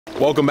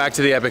Welcome back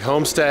to the Epic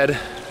Homestead.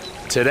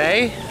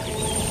 Today,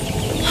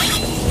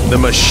 the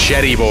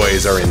machete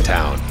boys are in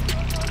town.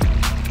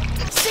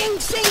 Sing,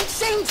 sing,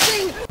 sing,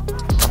 sing.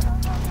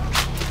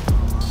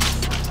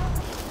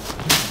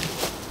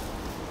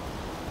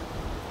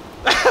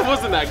 That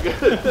wasn't that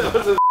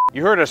good.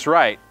 You heard us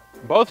right.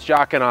 Both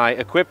Jacques and I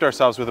equipped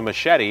ourselves with a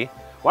machete.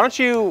 Why don't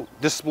you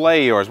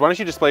display yours? Why don't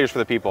you display yours for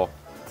the people?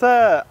 It's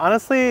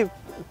honestly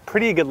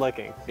pretty good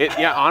looking.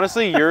 Yeah,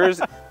 honestly,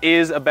 yours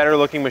is a better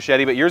looking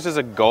machete, but yours is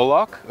a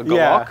Golok.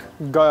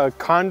 Yeah,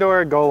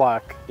 Condor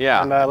Golok.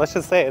 Yeah. And let's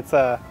just say it's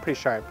pretty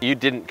sharp. You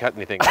didn't cut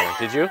anything there,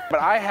 did you?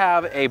 But I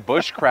have a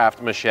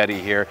bushcraft machete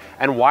here.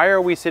 And why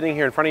are we sitting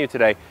here in front of you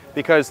today?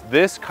 Because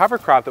this cover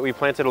crop that we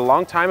planted a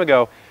long time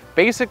ago,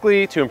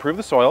 basically to improve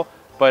the soil,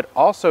 but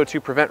also to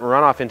prevent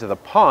runoff into the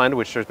pond,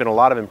 which there's been a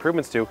lot of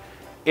improvements to,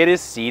 it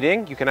is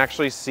seeding. You can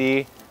actually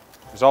see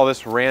there's all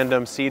this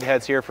random seed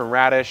heads here from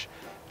radish.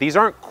 These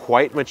aren't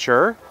quite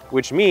mature,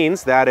 which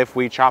means that if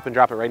we chop and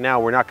drop it right now,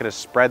 we're not gonna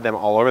spread them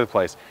all over the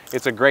place.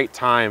 It's a great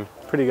time.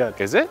 Pretty good.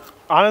 Is it?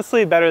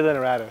 Honestly, better than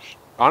a radish.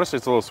 Honestly,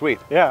 it's a little sweet.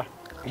 Yeah.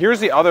 Here's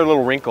the other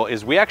little wrinkle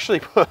is we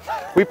actually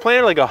we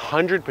planted like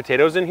 100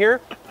 potatoes in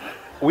here.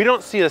 We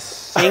don't see a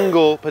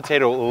single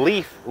potato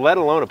leaf, let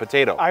alone a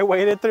potato. I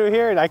waded through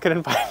here and I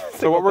couldn't find a single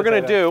So what we're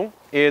gonna potato. do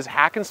is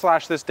hack and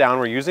slash this down.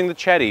 We're using the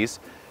chetties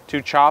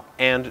to chop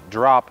and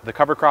drop the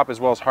cover crop as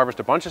well as harvest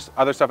a bunch of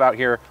other stuff out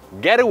here.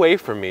 Get away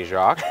from me,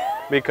 Jacques,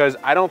 because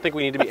I don't think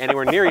we need to be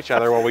anywhere near each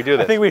other while we do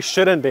this. I think we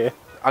shouldn't be.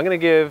 I'm gonna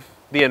give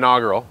the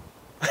inaugural.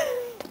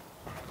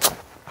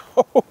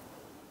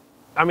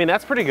 I mean,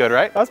 that's pretty good,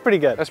 right? That's pretty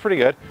good. That's pretty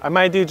good. I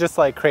might do just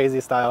like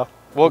crazy style.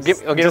 Well,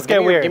 just give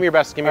get weird. me your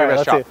best, give me your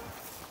best shot.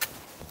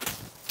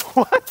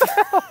 What the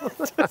hell?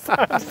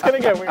 I'm just gonna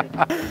get weird.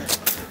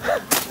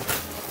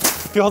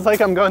 Feels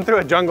like I'm going through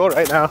a jungle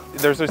right now.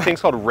 There's those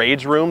things called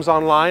rage rooms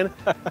online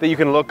that you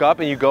can look up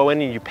and you go in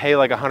and you pay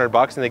like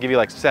 $100 and they give you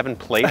like 7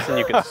 plates and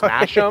you can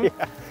smash them.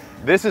 Yeah.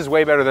 This is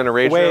way better than a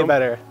rage room. Way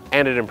better.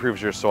 And it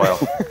improves your soil.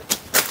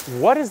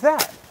 What is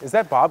that? Is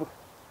that Bob?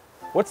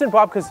 What's in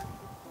Bobka's?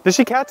 Did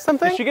she catch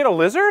something? Did she get a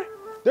lizard?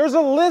 There's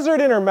a lizard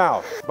in her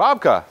mouth.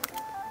 Bobka,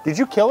 did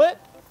you kill it?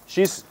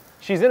 She's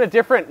in a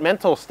different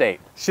mental state.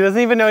 She doesn't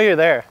even know you're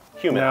there.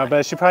 Human. No,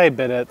 but she probably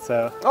bit it,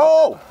 so.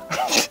 Oh!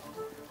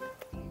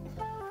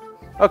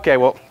 Okay,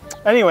 well.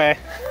 Anyway.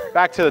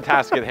 Back to the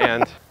task at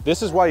hand.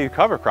 This is why you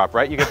cover crop,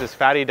 right? You get this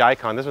fatty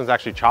daikon. This one's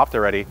actually chopped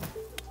already,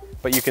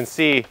 but you can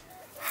see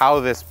how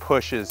this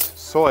pushes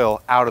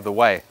soil out of the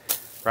way,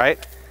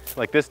 right?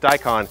 Like this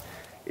daikon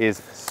is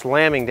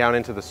slamming down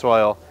into the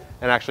soil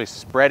and actually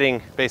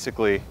spreading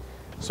basically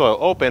soil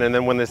open. And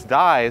then when this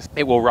dies,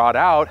 it will rot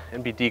out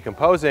and be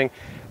decomposing.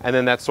 And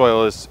then that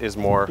soil is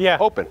more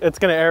open. It's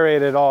gonna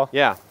aerate it all.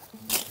 Yeah.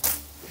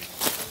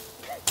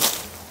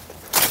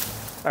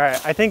 All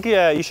right, I think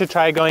you should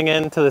try going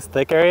into this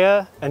thick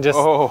area and just,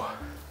 all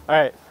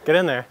right, get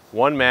in there.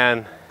 One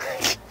man,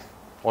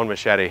 one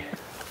machete.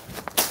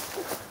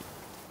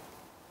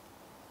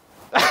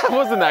 That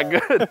wasn't that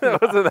good.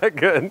 That wasn't that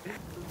good.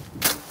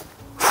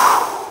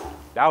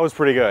 That was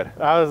pretty good.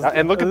 That was,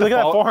 and look at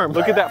that form.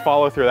 Look at that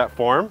follow through, that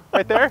form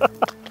right there.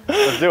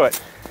 Let's do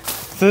it.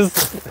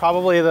 This is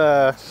probably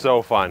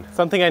so fun.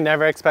 Something I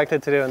never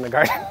expected to do in the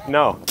garden.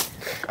 No.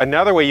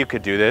 Another way you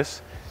could do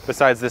this,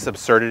 besides this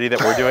absurdity that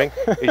we're doing,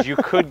 is you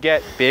could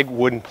get big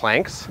wooden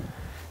planks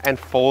and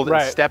fold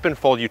and step and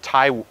fold. You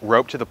tie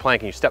rope to the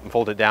plank and you step and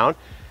fold it down.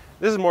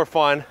 This is more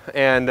fun.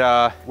 And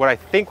what I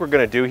think we're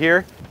gonna do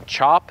here,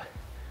 chop,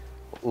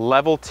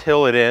 level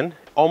till it in,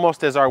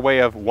 almost as our way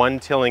of one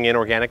tilling in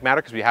organic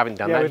matter, because we haven't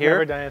done that here. Yeah, we've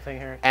never done anything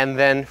here. And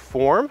then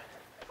form,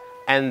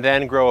 and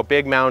then grow a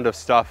big mound of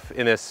stuff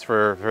in this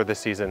for this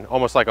season,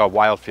 almost like a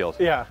wild field.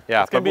 Yeah.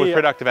 Yeah, but with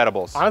productive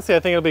edibles. Honestly, I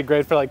think it'll be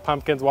great for like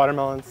pumpkins,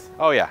 watermelons.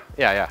 Oh yeah,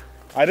 yeah, yeah.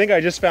 I think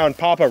I just found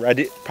Papa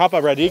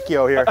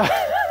Radicchio here.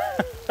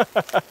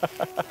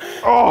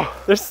 Oh,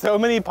 there's so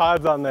many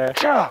pods on there.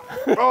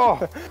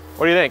 Oh,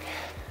 what do you think?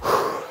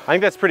 I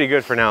think that's pretty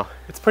good for now.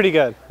 It's pretty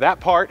good. That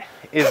part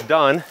is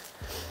done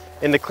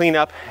in the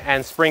cleanup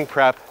and spring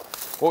prep.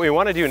 What we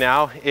want to do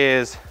now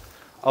is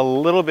a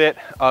little bit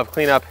of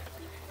cleanup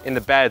in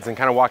the beds and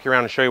kind of walk you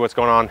around and show you what's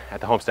going on at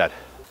the homestead.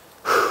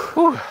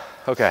 Whew.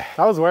 Okay.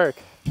 That was work.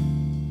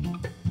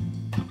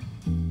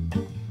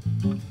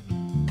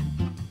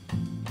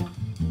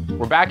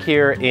 We're back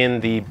here in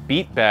the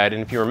beet bed,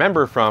 and if you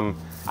remember from,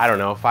 I don't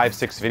know, 5,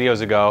 6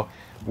 videos ago,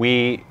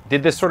 we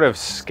did this sort of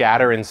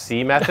scatter and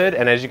see method,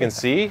 and as you can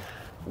see,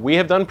 we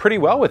have done pretty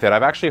well with it.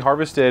 I've actually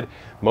harvested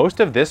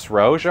most of this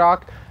row,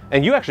 Jacques,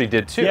 and you actually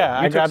did too. Yeah,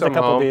 I grabbed a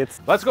couple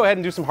beets. Let's go ahead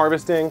and do some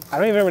harvesting. I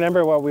don't even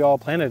remember what we all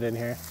planted in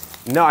here.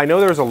 No, I know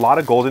there was a lot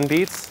of golden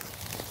beets.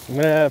 I'm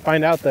gonna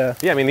find out though.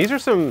 Yeah, I mean, these are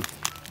some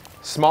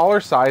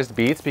smaller sized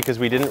beets because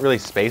we didn't really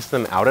space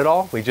them out at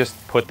all. We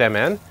just put them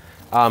in.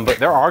 But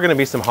there are gonna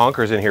be some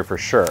honkers in here for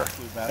sure.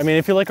 I mean,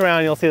 if you look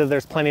around, you'll see that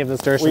there's plenty of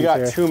nasturtiums We got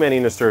here. too many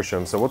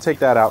nasturtiums, so we'll take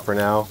that out for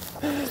now.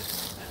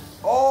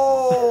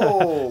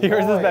 Oh,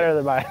 yours is better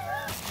than mine.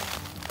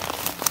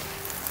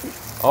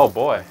 Oh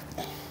boy.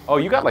 Oh,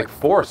 you got like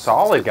 4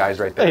 solid guys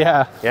right there.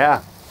 Yeah.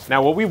 Yeah.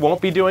 Now what we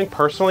won't be doing,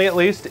 personally at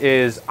least,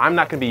 is I'm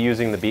not gonna be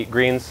using the beet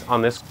greens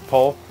on this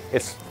pole.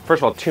 It's,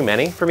 first of all, too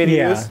many for me to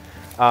use.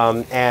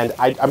 And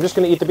I'm just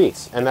gonna eat the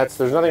beets. And there's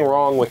nothing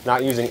wrong with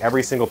not using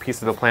every single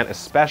piece of the plant,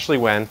 especially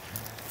when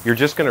you're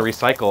just gonna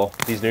recycle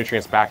these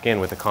nutrients back in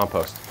with the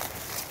compost.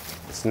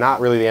 It's not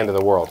really the end of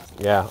the world.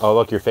 Yeah, oh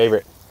look, your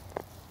favorite.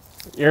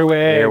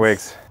 Earwigs.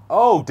 Earwigs.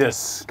 Oh,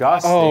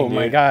 disgusting, Oh dude.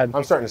 my God.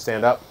 I'm starting to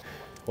stand up.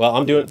 Well,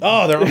 I'm doing,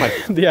 oh, they're on my,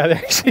 Yeah, they're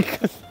actually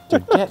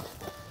dude,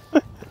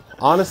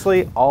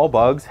 honestly, all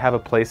bugs have a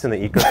place in the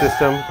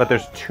ecosystem, but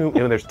there's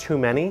too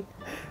many,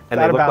 and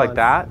they look like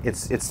that.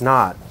 It's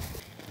not.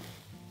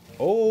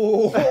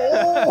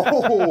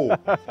 Oh,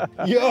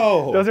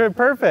 yo. Those are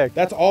perfect.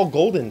 That's all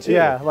golden too.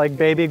 Yeah, like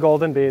baby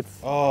golden beets.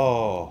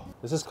 Oh,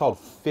 this is called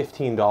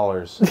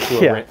 $15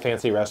 to a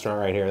fancy restaurant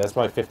right here. That's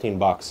probably 15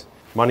 bucks.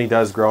 Money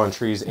does grow on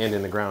trees and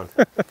in the ground.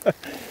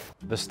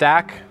 The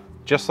stack,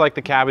 just like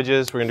the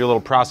cabbages, we're gonna do a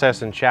little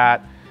process and chat.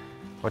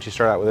 Why don't you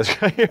start out with this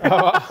guy here?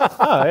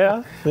 Oh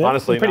yeah.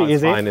 Honestly, pretty no, it's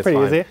easy. fine, it's pretty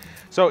fine. easy.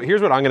 So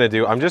here's what I'm gonna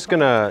do. I'm just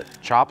gonna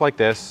chop like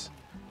this,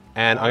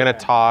 and I'm gonna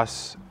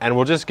toss, and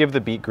we'll just give the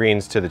beet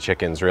greens to the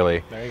chickens,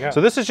 really. There you go. So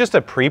this is just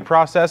a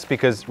pre-process,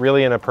 because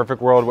really in a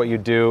perfect world, what you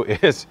do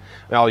is,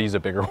 I'll use a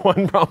bigger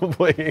one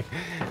probably,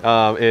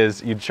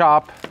 is you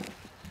chop.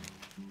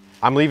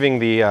 I'm leaving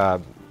the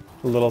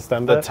Little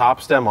stem bit. top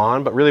stem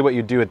on, but really what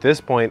you do at this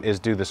point is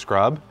do the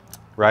scrub,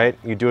 right?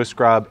 You do a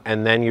scrub,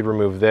 and then you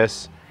remove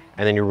this,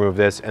 and then you remove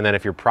this, and then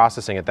if you're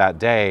processing it that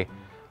day,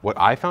 what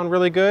I found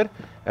really good,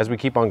 as we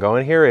keep on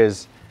going here,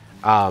 is,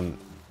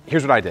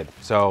 here's what I did.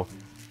 So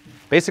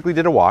basically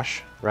did a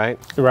wash, right?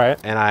 Right.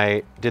 And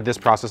I did this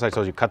process I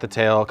told you, cut the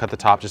tail, cut the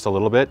top just a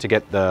little bit to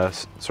get the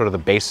sort of the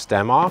base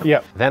stem off.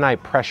 Yep. Then I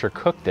pressure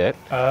cooked it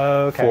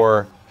Okay.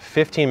 for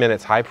 15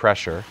 minutes high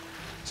pressure.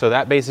 So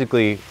that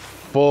basically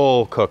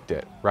full cooked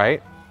it,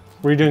 right?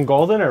 Were you doing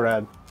golden or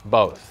red?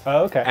 Both.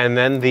 Oh, okay. And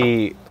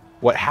then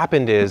what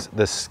happened is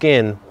the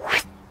skin,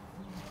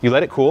 you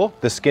let it cool,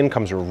 the skin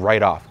comes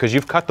right off, because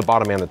you've cut the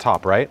bottom and the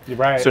top, right?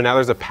 Right. So now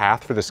there's a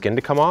path for the skin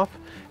to come off,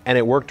 and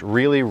it worked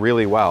really,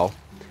 really well.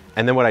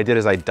 And then what I did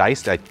is I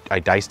diced it,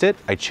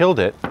 I chilled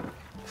it,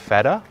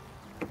 feta,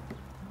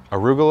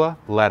 arugula,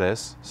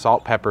 lettuce,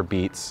 salt, pepper,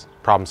 beets,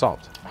 problem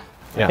solved.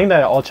 I think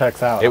that all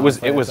checks out. It was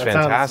That sounds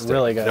fantastic.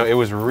 really good. No, it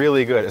was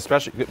really good,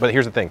 especially, but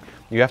here's the thing.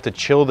 You have to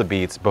chill the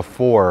beets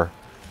before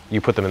you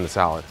put them in the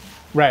salad.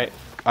 Right.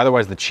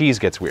 Otherwise the cheese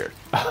gets weird.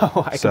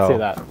 Oh, I can see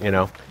that. You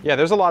know, yeah,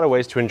 there's a lot of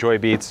ways to enjoy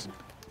beets.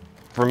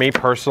 For me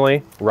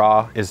personally,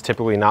 raw is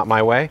typically not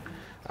my way.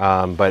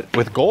 But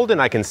with golden,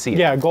 I can see it.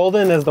 Yeah,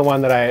 golden is the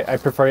one that I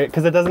prefer it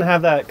because it doesn't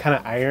have that kind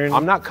of iron.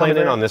 I'm not coming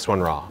flavor. in on this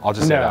one raw. I'll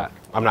just say No. that.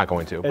 I'm not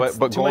going to. It's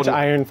But too golden, much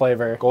iron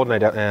flavor. golden,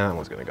 that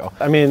one's gonna go.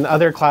 I mean,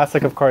 other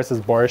classic, of course, is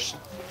borscht,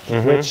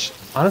 which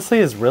honestly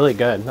is really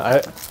good.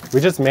 We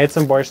just made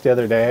some borscht the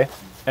other day,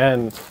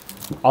 and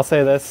I'll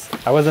say this,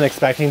 I wasn't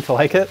expecting to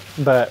like it,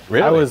 but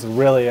Really? I was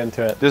really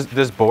into it. Does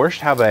borscht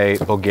have a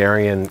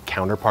Bulgarian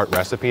counterpart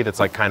recipe that's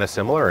like kind of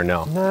similar or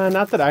no? No,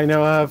 not that I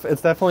know of.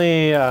 It's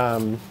definitely,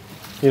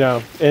 you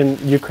know, in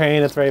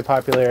Ukraine it's very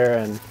popular,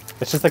 and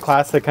it's just a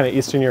classic kind of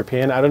Eastern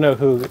European. I don't know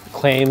who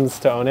claims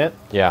to own it,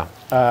 Yeah.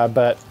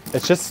 but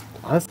it's just,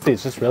 honestly,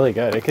 it's just really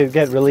good. It could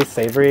get really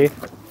savory,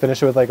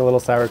 finish it with like a little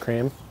sour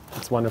cream.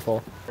 It's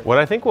wonderful. What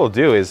I think we'll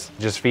do is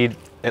just feed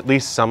at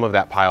least some of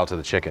that pile to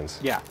the chickens.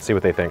 Yeah. See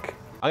what they think.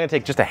 I'm gonna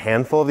take just a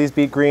handful of these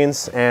beet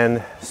greens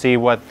and see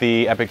what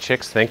the Epic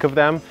Chicks think of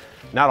them.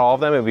 Not all of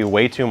them, it would be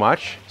way too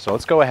much. So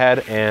let's go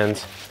ahead and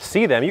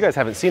see them. You guys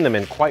haven't seen them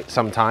in quite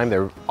some time.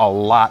 They're a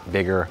lot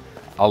bigger,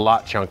 a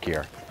lot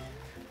chunkier.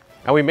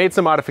 And we made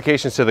some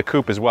modifications to the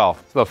coop as well.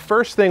 So the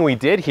first thing we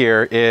did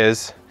here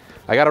is,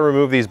 I gotta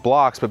remove these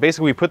blocks, but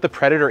basically we put the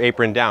Predator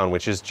apron down,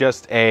 which is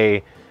just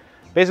a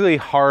basically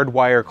hard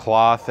wire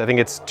cloth. I think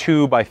it's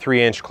 2 by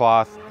 3 inch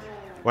cloth.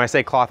 When I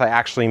say cloth, I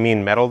actually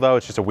mean metal though.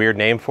 It's just a weird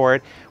name for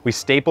it. We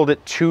stapled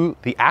it to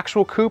the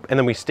actual coop, and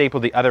then we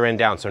stapled the other end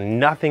down so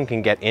nothing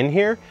can get in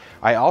here.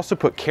 I also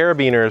put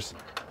carabiners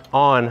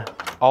on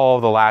all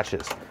of the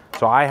latches.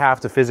 So I have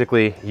to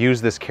physically use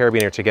this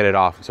carabiner to get it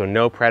off. So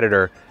no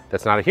predator,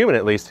 that's not a human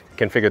at least,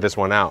 can figure this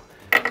one out.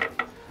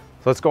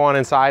 So let's go on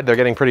inside. They're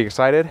getting pretty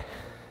excited.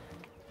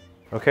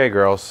 Okay,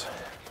 girls.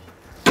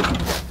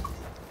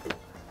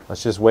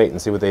 Let's just wait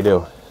and see what they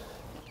do.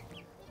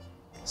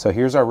 So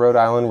here's our Rhode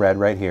Island red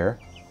right here.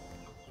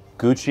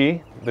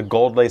 Gucci, the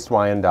gold laced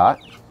Wyandotte.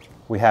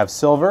 We have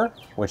Silver,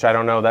 which I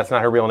don't know, that's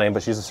not her real name,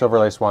 but she's a silver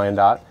laced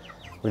Wyandotte.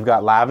 We've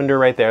got Lavender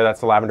right there,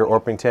 that's the Lavender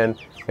Orpington.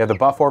 We have the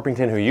Buff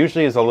Orpington, who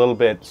usually is a little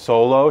bit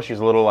solo. She's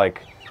a little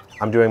like,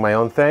 I'm doing my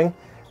own thing.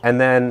 And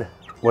then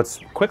what's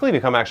quickly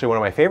become actually one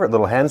of my favorite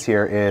little hens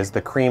here is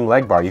the Cream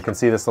Leg Bar. You can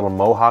see this little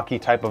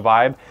mohawky type of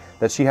vibe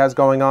that she has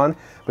going on.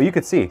 But you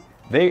could see,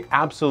 they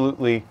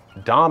absolutely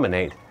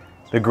dominate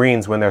the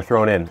greens when they're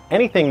thrown in.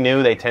 Anything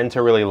new they tend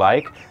to really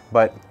like,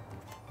 but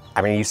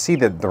I mean, you see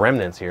the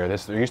remnants here.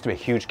 There used to be a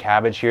huge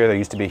cabbage here. There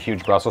used to be a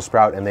huge Brussels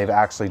sprout, and they've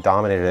actually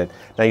dominated it.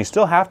 Now, you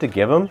still have to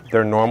give them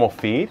their normal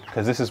feed,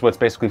 because this is what's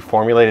basically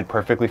formulated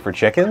perfectly for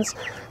chickens.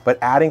 But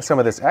adding some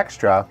of this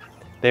extra,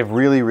 they've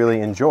really,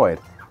 really enjoyed.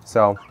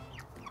 So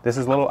this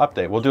is a little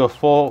update. We'll do a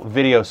full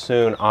video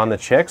soon on the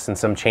chicks and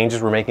some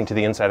changes we're making to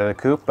the inside of the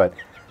coop. But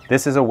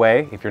this is a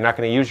way, if you're not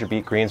going to use your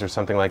beet greens or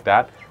something like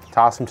that,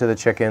 toss them to the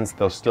chickens.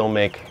 They'll still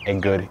make a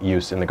good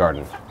use in the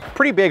garden.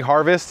 Pretty big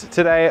harvest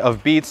today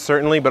of beets,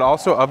 certainly, but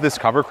also of this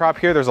cover crop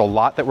here. There's a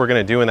lot that we're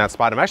gonna do in that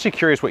spot. I'm actually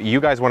curious what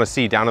you guys wanna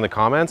see down in the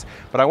comments,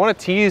 but I wanna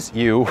tease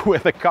you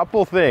with a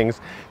couple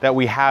things that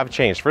we have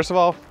changed. First of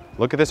all,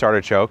 look at this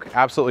artichoke,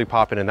 absolutely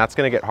popping, and that's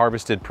gonna get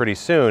harvested pretty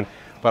soon.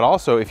 But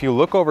also, if you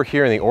look over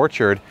here in the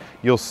orchard,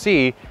 you'll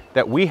see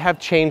that we have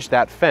changed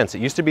that fence. It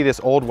used to be this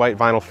old white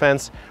vinyl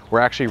fence. We're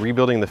actually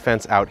rebuilding the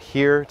fence out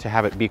here to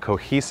have it be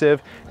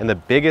cohesive. And the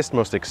biggest,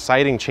 most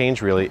exciting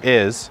change really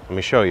is, let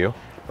me show you,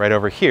 right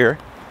over here,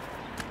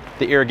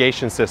 the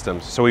irrigation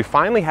systems. So we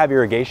finally have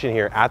irrigation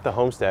here at the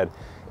homestead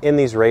in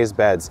these raised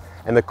beds.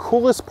 And the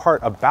coolest part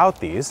about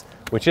these,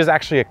 which is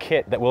actually a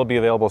kit that will be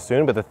available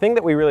soon, but the thing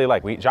that we really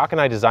like, Jacques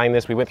and I designed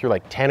this, we went through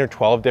like 10 or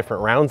 12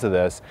 different rounds of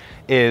this,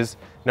 is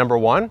number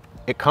one,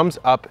 it comes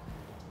up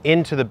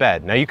into the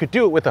bed. Now you could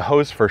do it with a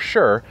hose for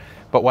sure,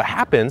 but what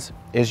happens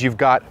is you've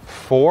got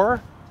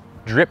 4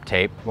 drip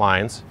tape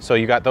lines. So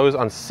you got those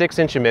on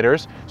 6-inch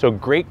emitters, so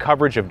great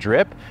coverage of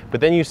drip. But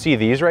then you see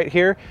these right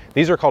here.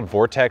 These are called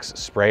Vortex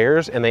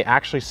sprayers, and they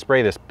actually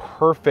spray this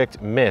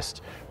perfect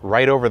mist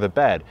right over the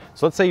bed.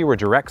 So let's say you were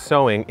direct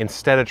sowing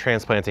instead of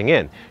transplanting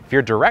in. If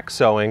you're direct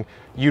sowing,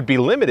 you'd be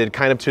limited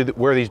kind of to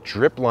where these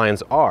drip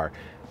lines are.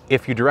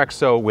 If you direct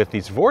sow with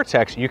these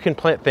Vortex, you can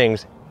plant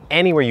things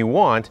anywhere you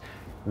want,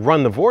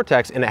 run the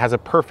Vortex, and it has a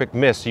perfect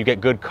mist, so you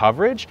get good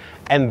coverage,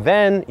 and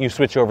then you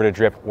switch over to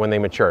drip when they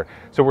mature.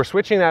 So we're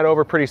switching that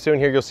over pretty soon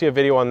here. You'll see a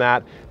video on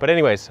that. But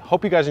anyways,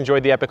 hope you guys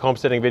enjoyed the Epic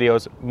Homesteading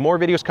videos. More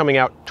videos coming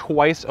out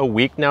twice a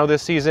week now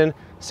this season.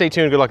 Stay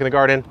tuned, good luck in the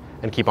garden,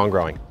 and keep on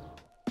growing.